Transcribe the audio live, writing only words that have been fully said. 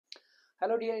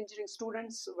Hello dear engineering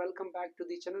students, welcome back to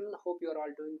the channel. Hope you are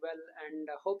all doing well and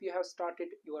hope you have started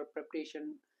your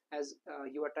preparation as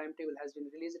your timetable has been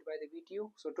released by the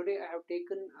VTU. So today I have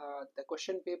taken the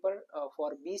question paper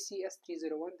for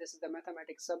BCS301. This is the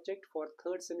mathematics subject for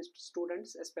third semester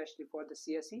students, especially for the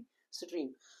CSE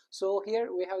stream. So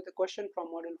here we have the question from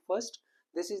module first.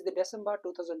 This is the December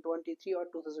 2023 or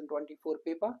 2024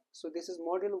 paper. So this is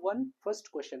module 1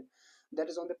 first question, that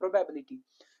is on the probability.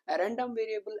 A random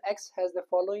variable x has the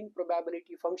following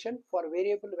probability function for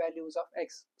variable values of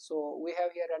x. So we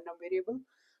have here random variable.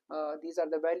 These are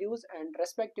the values and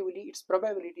respectively its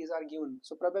probabilities are given.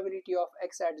 So probability of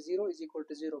x at 0 is equal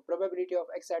to 0. Probability of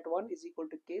x at 1 is equal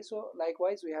to k. So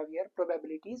likewise we have here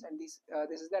probabilities, and this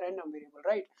is the random variable,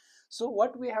 right? So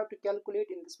what we have to calculate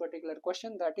in this particular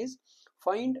question, that is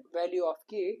find value of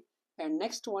k, and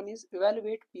next one is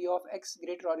evaluate p of x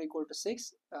greater or equal to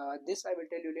 6. This I will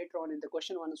tell you later on in the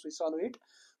question once we solve it.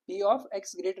 P of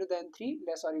x greater than 3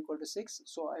 less or equal to 6.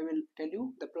 So I will tell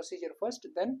you the procedure first,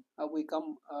 then we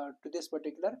come to this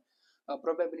particular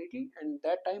probability, and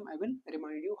that time I will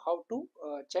remind you how to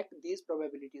check these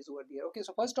probabilities over there. Okay,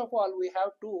 so first of all we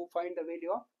have to find the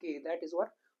value of k. That is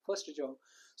our first job.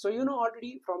 So you know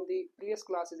already from the previous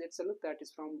classes itself, that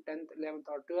is from 10th, 11th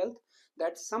or 12th,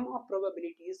 that sum of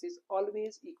probabilities is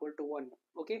always equal to 1.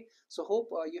 Okay, so hope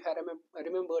you have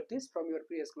remembered this from your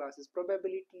previous classes.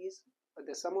 Probabilities,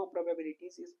 the sum of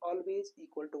probabilities is always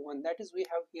equal to 1. That is, we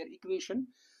have here equation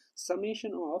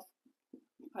summation of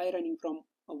I running from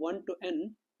 1 to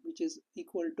n, which is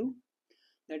equal to,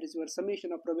 that is your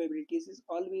summation of probabilities is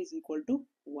always equal to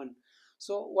 1.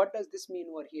 So what does this mean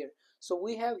over here? So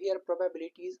we have here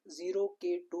probabilities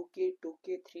 0k, 2k,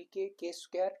 2k, 3k, k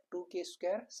square, 2k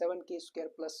square, 7k square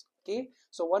plus k.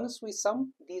 So once we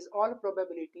sum these all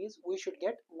probabilities, we should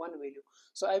get one value.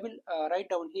 So I will write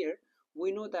down here.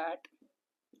 We know that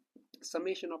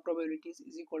summation of probabilities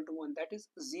is equal to 1. That is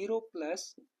 0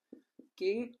 plus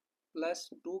k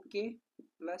plus 2k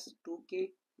plus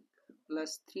 2k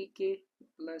plus 3k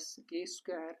plus k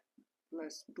square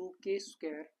plus 2k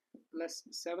square plus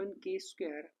 7k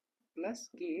square plus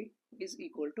k is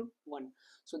equal to 1.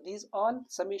 So these all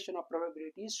summation of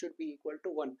probabilities should be equal to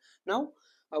 1. Now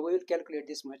we will calculate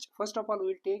this much. First of all, we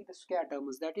will take the square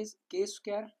terms, that is k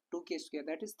square, 2k square,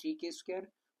 that is 3k square,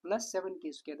 plus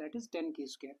 7k square, that is 10k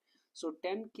square. So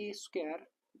 10k square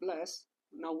plus,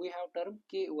 now we have term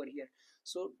k over here.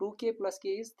 So 2k plus k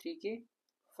is 3k,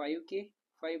 5k,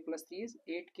 5 plus 3 is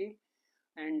 8k,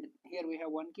 and here we have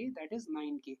 1k, that is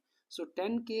 9k. So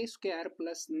 10k square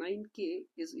plus 9k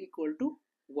is equal to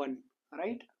 1,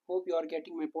 right? Hope you are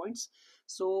getting my points.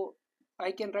 So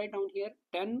I can write down here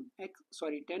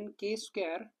 10k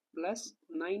square plus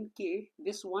 9k.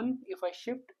 This one, if I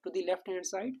shift to the left hand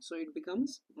side, so it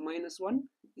becomes minus 1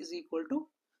 is equal to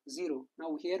 0.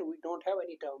 Now here we don't have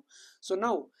any term. So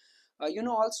now you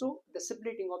know also the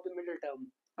splitting of the middle term.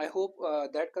 I hope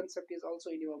that concept is also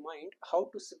in your mind, how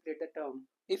to split the term.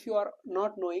 If you are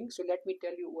not knowing, so let me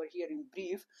tell you over here in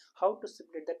brief how to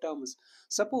split the terms.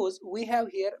 Suppose we have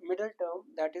here middle term,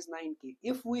 that is 9k.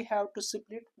 If we have to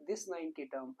split this 9k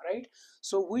term, right,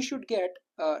 so we should get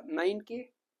 9k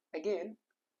again.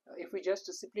 If we just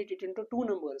split it into two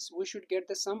numbers, we should get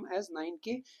the sum as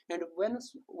 9k, and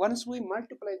once we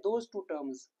multiply those two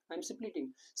terms, I'm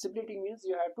splitting means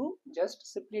you have to just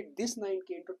split this 9k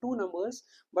into two numbers,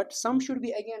 but sum should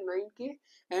be again 9k,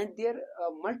 and their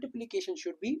multiplication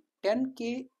should be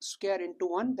 10k square into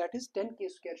 1, that is 10k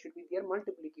square should be their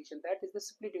multiplication. That is the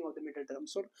splitting of the middle term.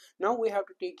 So now we have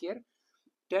to take here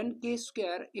 10k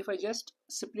square. If I just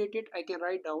split it, I can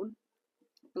write down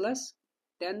plus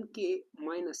 10k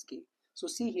minus k. So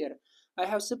see here, I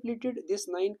have splitted this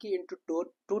 9k into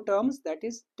two terms, that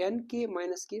is 10k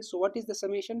minus k. So what is the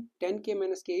summation? 10k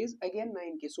minus k is again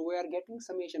 9k. So we are getting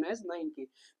summation as 9k.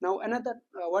 Now another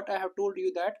what I have told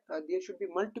you, that there should be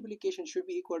multiplication should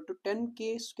be equal to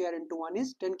 10k square into 1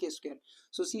 is 10k square.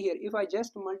 So see here, if I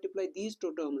just multiply these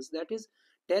two terms, that is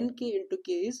 10k into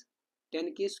k is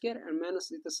 10k square, and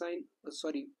minus is the sign,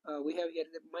 we have here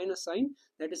the minus sign,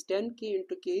 that is 10k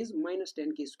into k is minus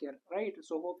 10k square, right?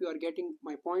 So hope you are getting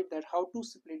my point, that how to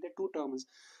split the two terms.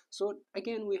 So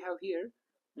again we have here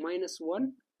minus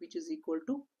 1, which is equal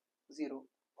to 0.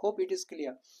 Hope it is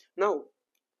clear. Now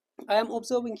I am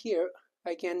observing here,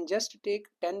 I can just take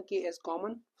 10k as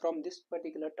common from this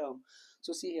particular term.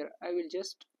 So see here, I will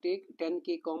just take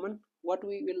 10k common. What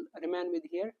we will remain with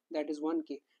here, that is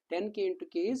 1k. 10k into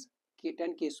k is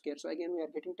 10k square. So again we are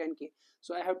getting 10k.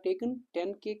 So I have taken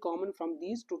 10k common from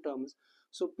these two terms.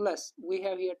 So plus we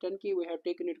have here 10k, we have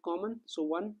taken it common. So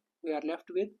 1 we are left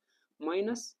with,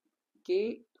 minus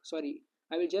k,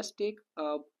 I will just take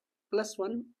plus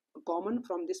 1 common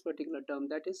from this particular term,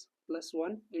 that is plus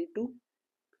 1 into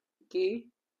k,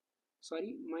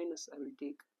 sorry, minus, I will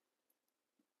take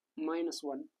minus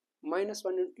 1. Minus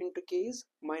 1 into k is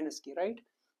minus k, right?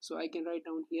 So I can write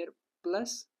down here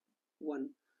plus 1.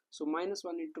 So minus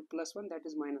 1 into plus 1, that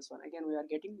is minus 1. Again we are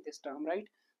getting this term, right?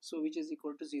 So which is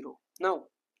equal to 0. Now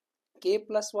k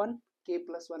plus 1,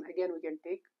 again we can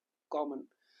take common.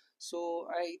 So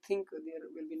I think there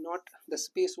will be not the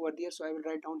space over there, so I will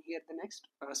write down here the next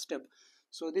step.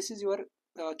 So this is your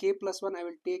k plus 1, I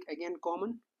will take again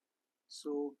common.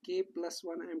 So k plus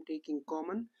 1 I am taking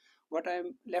common. What I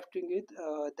am left with,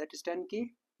 that is 10k,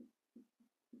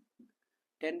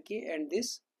 and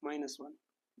this minus 1.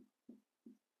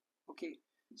 Okay,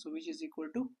 so which is equal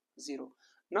to 0.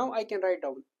 Now I can write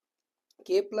down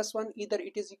k plus 1, either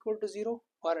it is equal to 0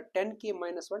 or 10k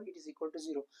minus 1 it is equal to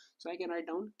 0. So I can write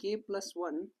down k plus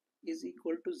 1 is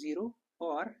equal to 0,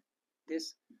 or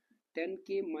this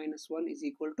 10k minus 1 is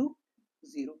equal to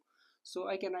 0. So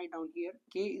I can write down here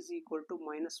k is equal to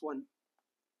minus 1.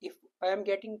 If I am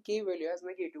getting k value as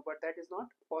negative, but that is not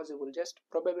possible, just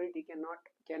probability can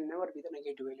never be the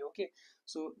negative value. Okay,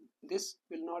 so this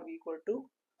will not be equal to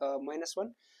minus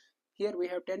 1. Here we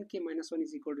have 10k minus 1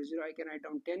 is equal to 0. I can write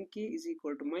down 10k is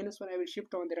equal to minus 1. I will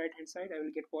shift on the right hand side, I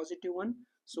will get positive 1.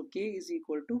 So k is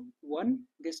equal to 1.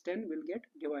 This 10 will get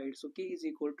divided. So k is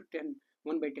equal to 10,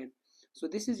 1 by 10. So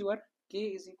this is your k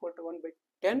is equal to 1 by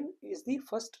 10 is the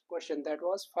first question, that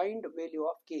was find value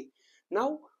of k.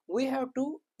 Now we have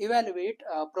to evaluate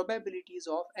probabilities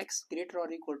of x greater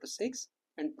or equal to 6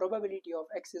 and probability of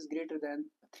x is greater than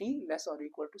 3 less or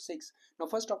equal to 6. Now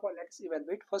first of all let's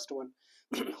evaluate first one.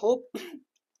 Hope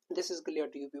this is clear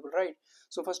to you people, right?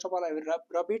 So first of all I will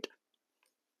rub it.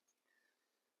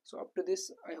 So up to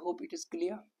this I hope it is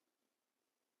clear.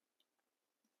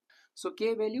 So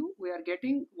k value we are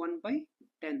getting 1 by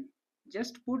 10.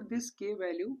 Just put this k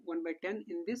value 1 by 10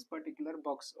 in this particular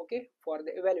box, okay, for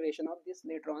the evaluation of this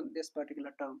later on, this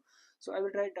particular term. So I will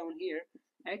write down here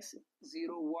x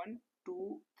 0 1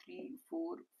 2 3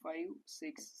 4 5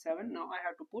 6 7. Now I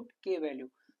have to put k value.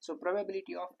 So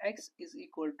probability of x is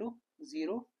equal to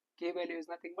 0. K value is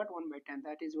nothing but 1 by 10,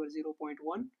 that is your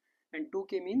 0.1, and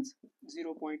 2k means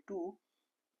 0.2,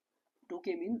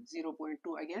 2k means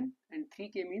 0.2 again, and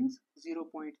 3k means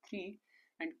 0.3,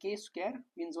 and k square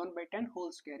means 1 by 10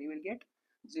 whole square, you will get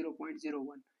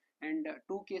 0.01, and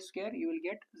 2k square you will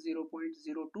get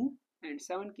 0.02, and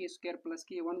 7k square plus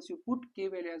k, once you put k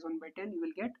value as 1 by 10 you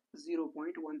will get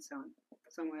 0.17,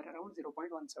 somewhere around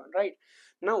 0.17, right?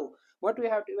 Now what we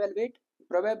have to evaluate,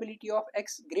 probability of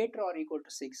x greater or equal to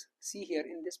 6. See here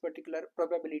in this particular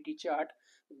probability chart,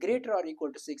 greater or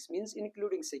equal to 6 means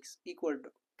including 6, equal to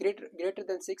greater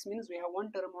than 6 means we have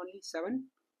one term only, 7.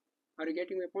 Are you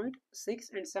getting my point? 6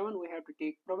 and 7 we have to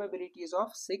take probabilities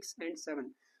of 6 and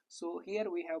 7. So here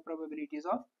we have probabilities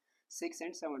of 6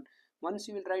 and 7. Once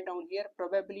you will write down here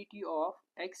probability of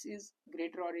x is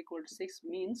greater or equal to 6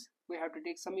 means we have to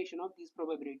take summation of these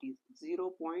probabilities,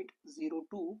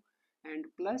 0.02 and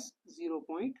plus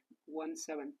 0.17.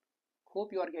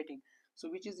 Hope you are getting. So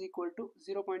which is equal to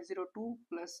 0.02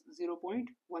 plus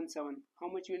 0.17. How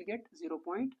much you will get?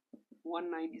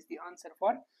 0.19 is the answer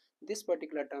for this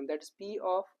particular term, that is p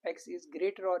of x is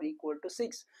greater or equal to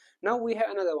 6. Now we have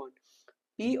another one,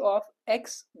 p of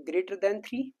x greater than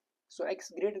 3. So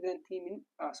x greater than 3 means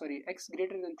x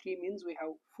greater than 3 means we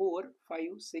have 4 5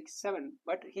 6 7,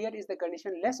 but here is the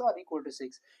condition less or equal to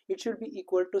 6. It should be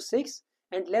equal to 6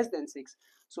 and less than 6.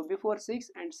 So before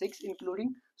 6 and 6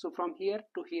 including, so from here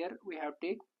to here we have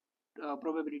take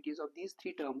probabilities of these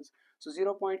three terms. So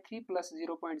 0.3 plus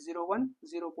 0.01,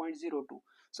 0.02.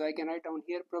 So I can write down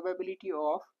here probability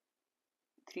of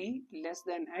 3 less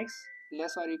than x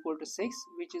less or equal to 6,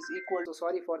 which is equal to,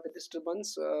 sorry for the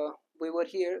disturbance, we were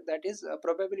here, that is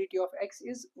probability of x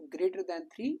is greater than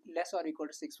 3 less or equal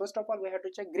to 6. First of all we have to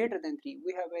check greater than 3.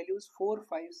 We have values 4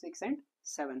 5 6 and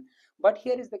 7, but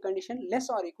here is the condition less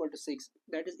or equal to 6,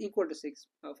 that is equal to 6.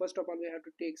 First of all we have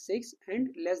to take 6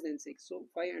 and less than 6. So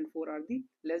 5 and 4 are the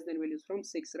less than values from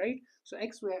 6, right? So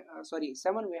x we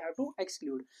 7 we have to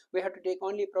exclude. We have to take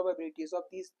only probabilities of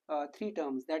these three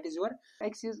terms, that is your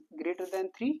x is greater than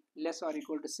 3 less or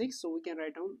equal to 6. So we can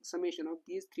write down summation of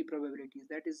these three probabilities,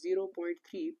 that is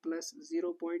 0.3 plus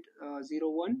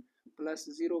 0.01 plus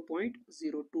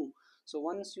 0.02. So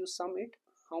once you sum it,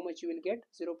 how much you will get?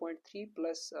 0.3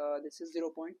 plus this is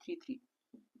 0.33.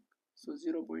 So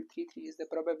 0.33 is the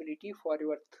probability for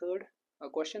your third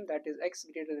question, that is x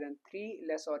greater than 3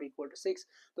 less or equal to 6.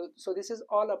 So this is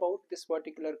all about this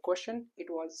particular question. It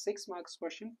was 6 marks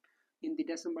question in the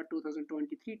December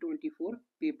 2023-24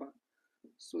 paper.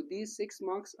 So these 6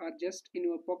 marks are just in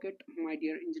your pocket, my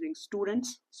dear engineering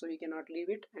students, so you cannot leave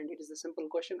it, and it is a simple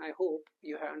question. I hope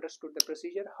you have understood the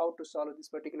procedure, how to solve this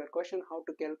particular question, how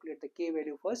to calculate the k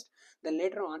value first, then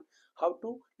later on how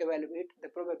to evaluate the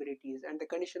probabilities, and the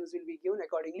conditions will be given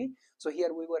accordingly. So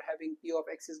here we were having p of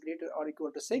x is greater or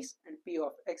equal to 6 and p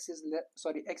of x is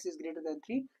x is greater than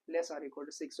 3 less or equal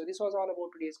to 6. So this was all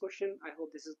about today's question. I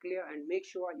hope this is clear, and make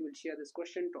sure you will share this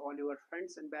question to all your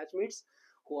friends and batchmates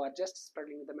who are just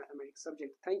struggling with the mathematics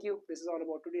subject. Thank you. This is all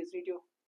about today's video.